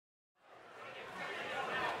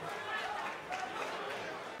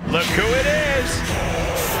Look who it is.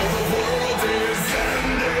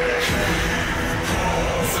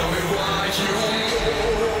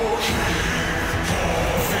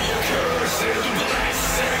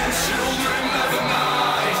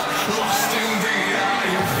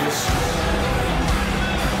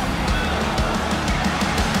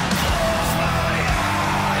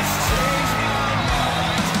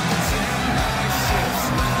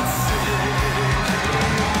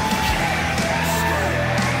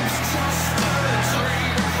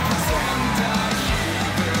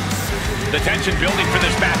 The tension building for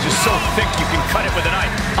this match is so thick you can cut it with a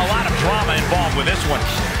knife. A lot of drama involved with this one.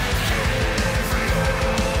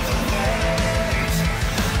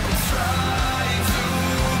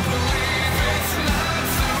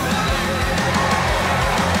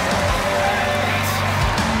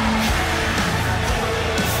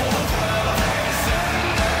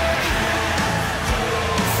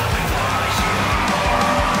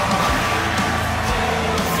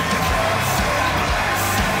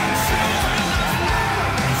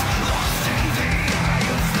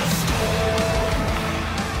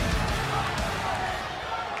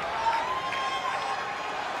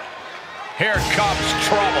 Here comes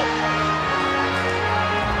trouble.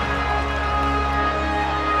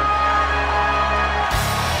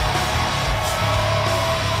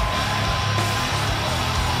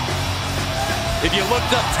 If you looked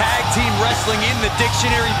up tag team wrestling in the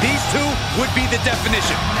dictionary, these two would be the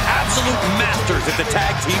definition. Absolute masters at the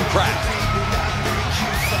tag team craft.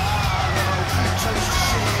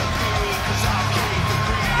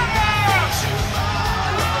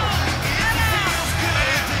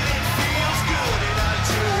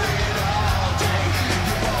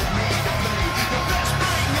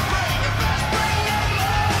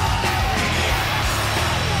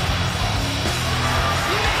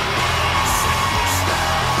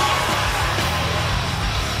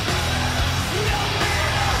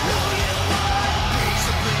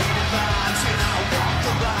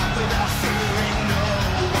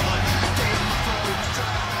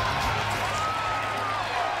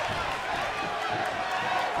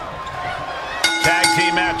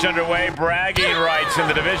 Match underway. Bragging rights in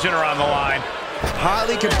the division are on the line.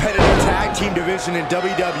 Highly competitive tag team division in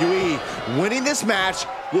WWE. Winning this match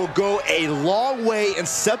will go a long way in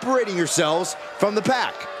separating yourselves from the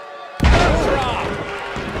pack.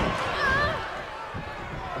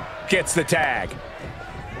 Gets the tag.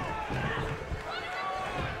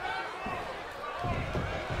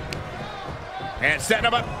 And setting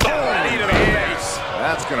him up. Oh, knee to the face.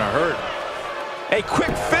 That's gonna hurt. A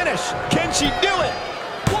quick finish. Can she do it?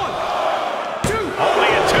 Only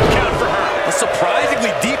a 2 count for her. A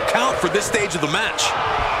surprisingly deep count for this stage of the match.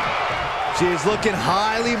 She is looking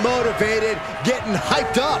highly motivated, getting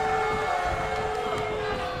hyped up.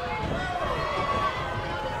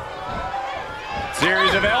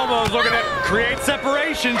 Series of elbows looking to create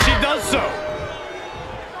separation. She does so.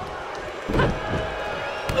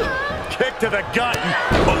 Kick to the gut.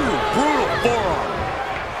 Ooh, brutal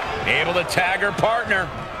forearm. Able to tag her partner.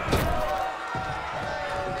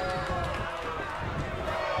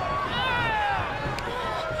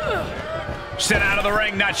 Sent out of the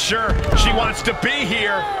ring, not sure she wants to be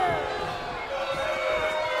here.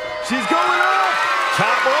 She's going up.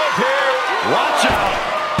 Top rope here. Watch out.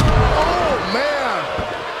 Oh, man.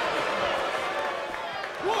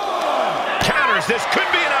 Counters. This could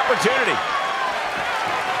be an opportunity.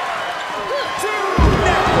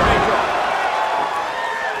 Neckbreaker.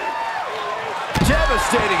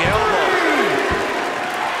 Devastating elbow.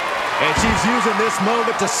 And she's using this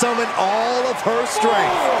moment to summon all of her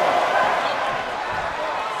strength.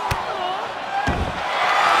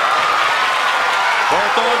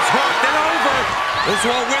 Hooked and over. This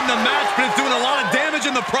won't win the match, but it's doing a lot of damage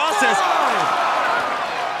in the process.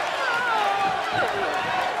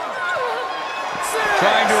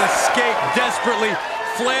 Trying to escape desperately,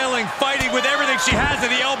 flailing, fighting with everything she has in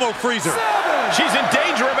the elbow freezer. She's in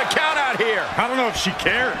danger of a count out here. I don't know if she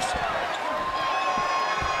cares.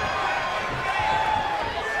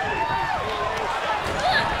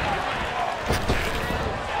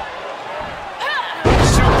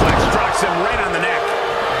 Suplex drops him right on the neck.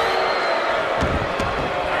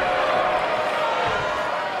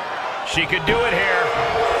 She could do it here.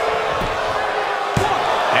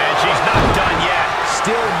 And she's not done yet.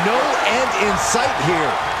 Still no end in sight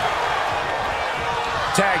here.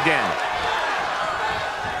 Tagged in.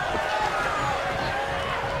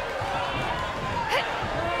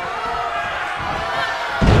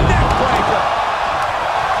 Neckbreaker.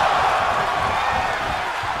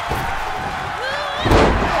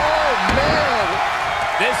 Oh, man.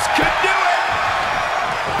 This could do it.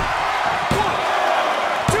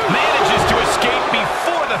 1, 2.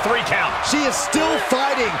 She is still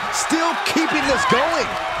fighting, still keeping this going.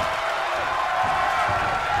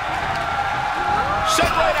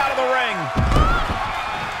 Sent right out of the ring.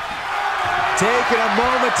 Taking a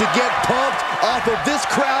moment to get pumped off of this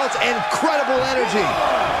crowd's incredible energy.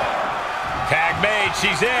 Tag made,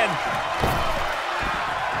 she's in.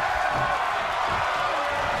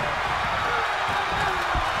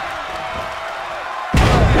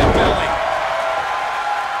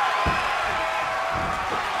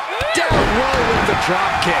 Down low with the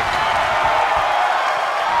drop kick.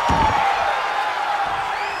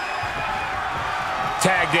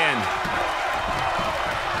 Tagged in.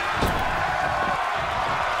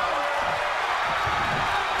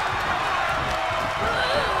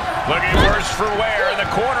 Looking worse for wear in the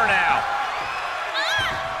corner now.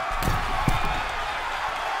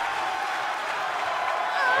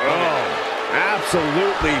 Oh,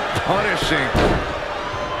 absolutely punishing.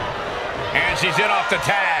 And she's in off the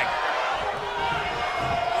tag.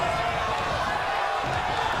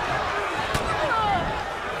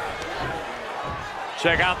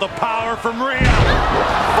 Check out the power from Rhea.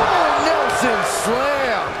 Full Nelson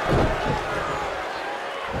slam.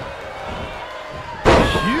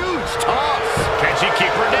 Huge toss. Can she keep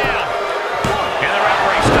her down? And the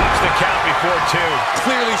referee stops the count before 2.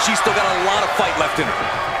 Clearly, she's still got a lot of fight left in her.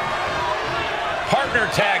 Partner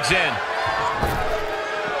tags in.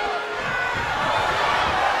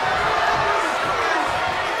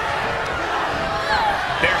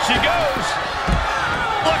 There she goes.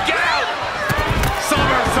 Look out!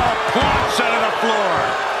 Somersault plunge out of the floor.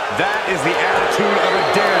 That is the attitude of a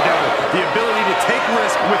daredevil. The ability to take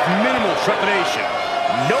risk with minimal trepidation.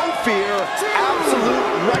 No fear,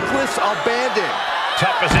 absolute reckless abandon.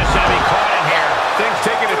 Tough position to be caught in here. Things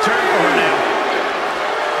taking a turn for her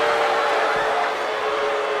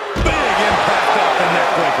now. Big impact off the neck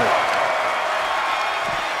breaker.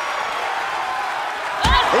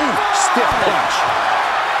 Ooh, stiff punch.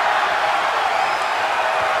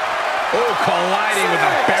 Oh, colliding with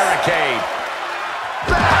a barricade.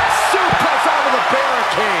 Back suplex onto the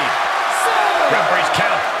barricade. Referee's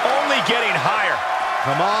count only getting higher.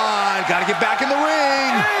 Come on, gotta get back in the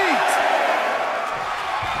ring.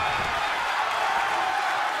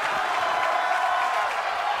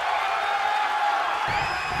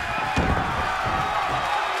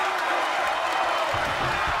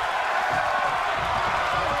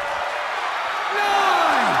 9.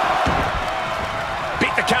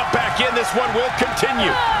 Beat the count back in. This one will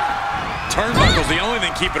continue. Turnbuckle's the only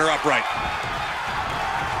thing keeping her upright.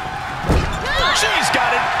 She's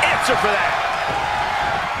got an answer for that.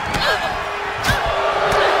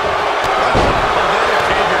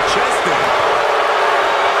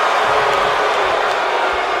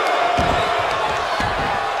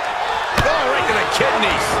 Oh, right to the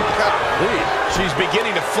kidneys. She's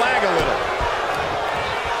beginning to flag a little.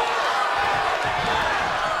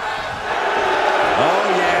 Oh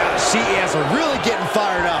yeah, she is really getting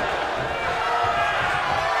fired up.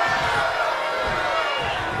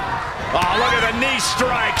 Oh, look at the knee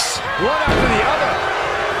strikes. One after the other.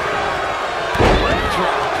 Leg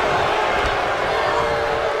drop.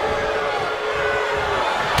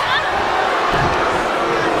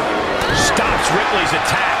 Stops Ripley's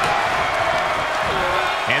attack.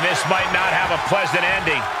 And this might not have a pleasant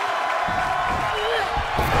ending.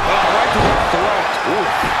 Oh, right to the throat. Ooh.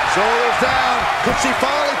 Shoulders down. Could she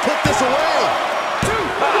finally put this away?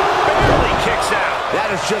 Barely kicks out.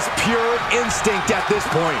 That is just pure instinct at this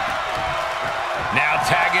point. Now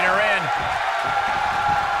tagging her in.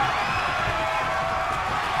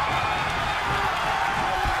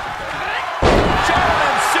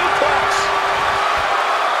 German suplex.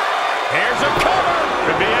 Here's a cover.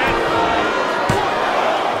 Could be it.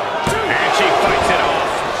 And she fights it off.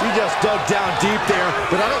 She just dug down deep there,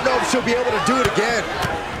 but I don't know if she'll be able to do it again.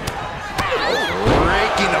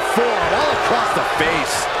 Raking the forearm all across the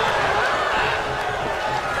face.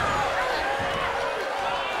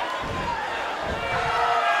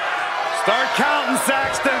 Start counting,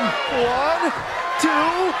 Saxton. 1, 2, 3.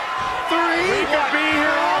 We could be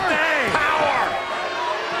here all day. Power.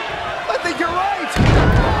 I think you're right.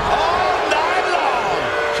 All night long.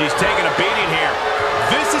 She's taking a beating here.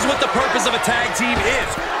 This is what the purpose of a tag team is.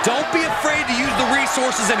 Don't be afraid to use the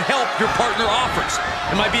resources and help your partner offers.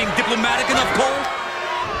 Am I being diplomatic enough, Cole?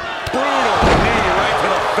 Brutal knee right to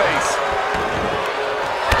the face.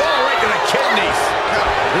 Oh, right to the kidneys.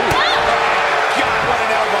 God, what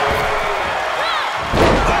an elbow.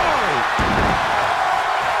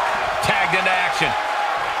 Tagged into action.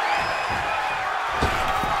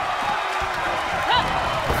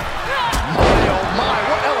 My, oh my,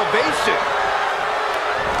 what elevation.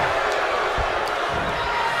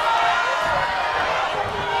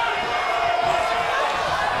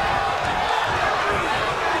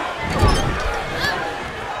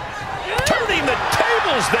 the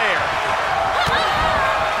tables there.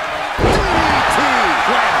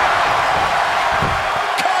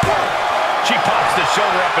 She pops the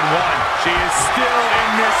shoulder up and one. She is still in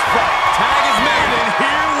this fight. Tag is made, and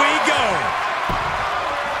here we go.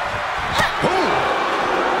 Ooh.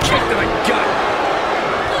 Kick to the gut.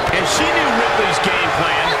 And she knew Ripley's game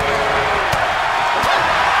plan.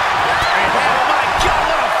 And oh my God,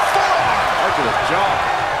 what a forearm! Arduous job.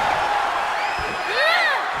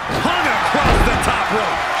 Hung across the top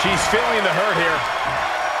rope. She's feeling the hurt here.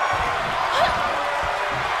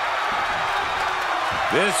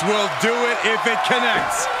 This will do it if it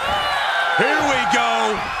connects. Here we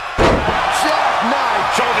go.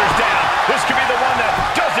 Jackknife. Shoulders down. This could be the one that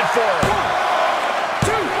does it for her.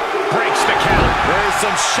 1, 2. Breaks the count. There is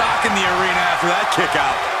some shock in the arena after that kick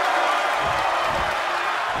out.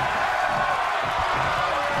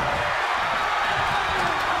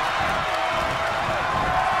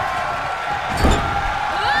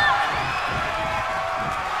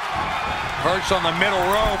 Perched on the middle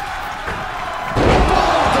rope.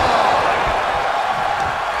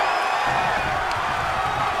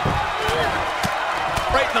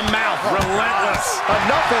 Right in the mouth. Relentless.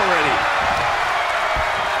 Enough already.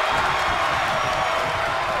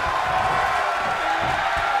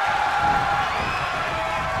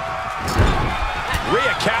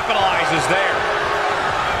 Rhea capitalizes there.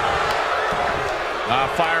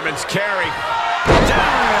 Fireman's carry.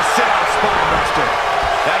 Down in a sit-out spinebuster.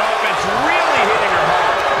 That offense really hitting her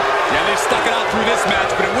hard. Yeah, they stuck it out through this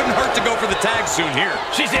match, but it wouldn't hurt to go for the tag soon here.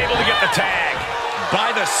 She's able to get the tag.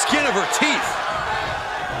 By the skin of her teeth.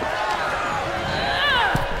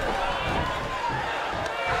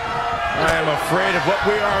 I am afraid of what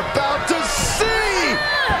we are about to see!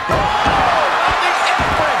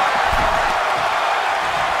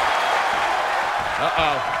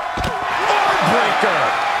 Uh-oh. Armbreaker!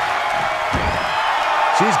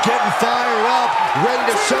 She's getting fired up, ready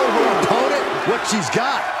to show her opponent what she's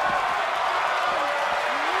got.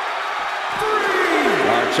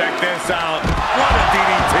 Check this out. What a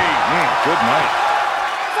DDT. Good night.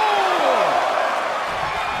 4,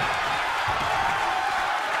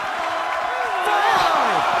 5,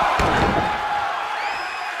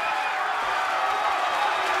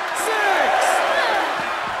 6.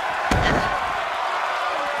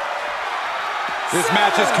 This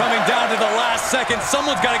match is coming down to the last second.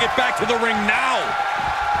 Someone's got to get back to the ring now.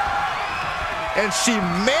 And she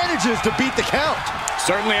manages to beat the count.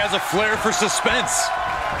 Certainly has a flair for suspense.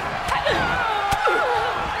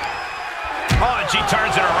 Oh, and she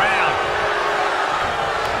turns it around.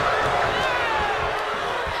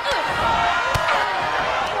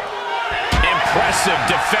 Impressive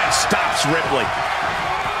defense stops Ripley.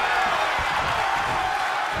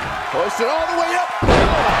 Pushed it all the way up.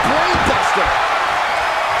 Brain buster.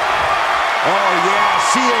 Oh, yeah,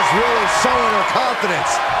 she is really showing her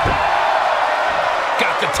confidence.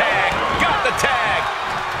 Got the tag. Got the tag.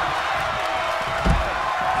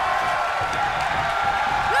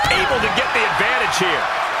 Able to get the advantage here.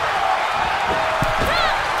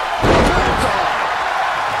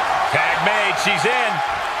 Tag made. She's in.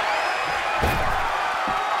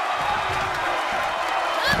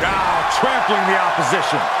 Trampling the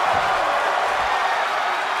opposition.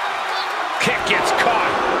 Kick gets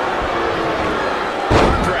caught.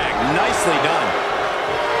 Arm drag. Nicely done.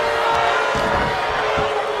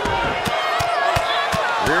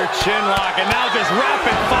 Rear chin lock, and now just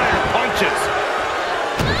rapid fire punches.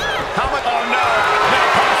 How much? Oh no! Now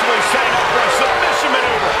possibly setting up for a submission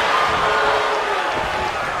maneuver.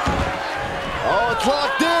 Oh, it's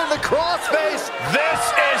locked in, the crossface. This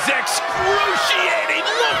is excruciating.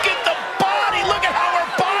 Look at the body. Look at how her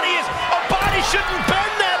body is. A body shouldn't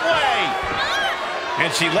bend that way.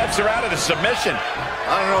 And she lets her out of the submission.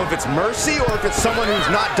 I don't know if it's mercy or if it's someone who's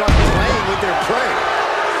not done playing with their prey.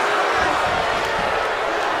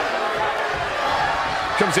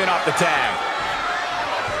 Comes in off the tag.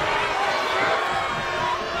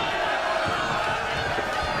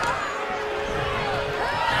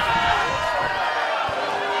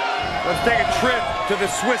 Let's take a trip to the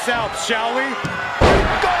Swiss Alps, shall we?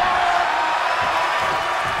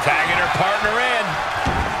 Tagging her partner in.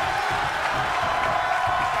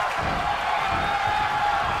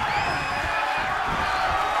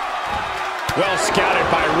 Well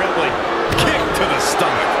scouted by Ripley. Kick to the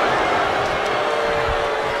stomach.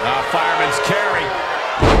 Fireman's carry.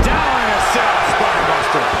 Down in a sit-out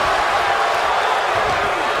spinebuster.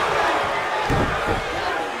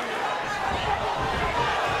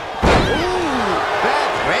 Ooh,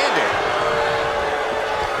 backhanded.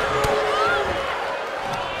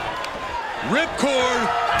 Ripcord.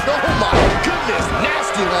 Oh my goodness,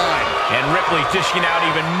 nasty line. And Ripley's dishing out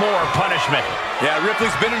even more punishment. Yeah,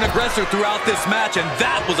 Ripley's been an aggressor throughout this match, and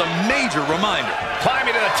that was a major reminder.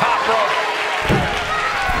 Climbing to the top rope.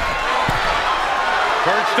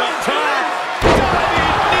 Perched up top. Diving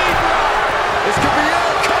knee drop. This could be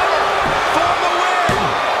it. Cover for the win.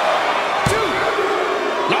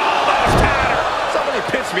 Oh, those tatter. Somebody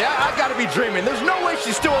pinch me. I gotta be dreaming. There's no way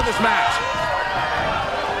she's still in this match.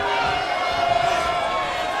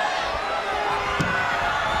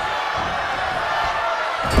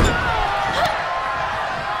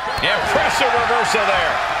 Impressive reversal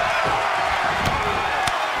there.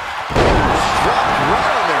 Struck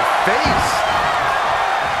right on their face.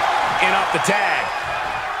 In off the tag.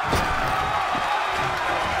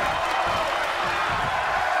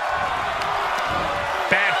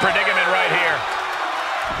 Bad predicament right here.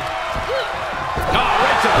 Oh,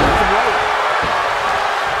 right to the throat.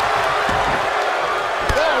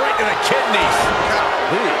 Oh, right to the kidneys.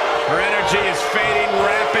 Her energy is fading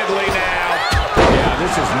rapidly now. Yeah,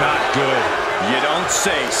 this is not good. You don't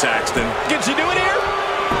say, Saxton. Can she do it here?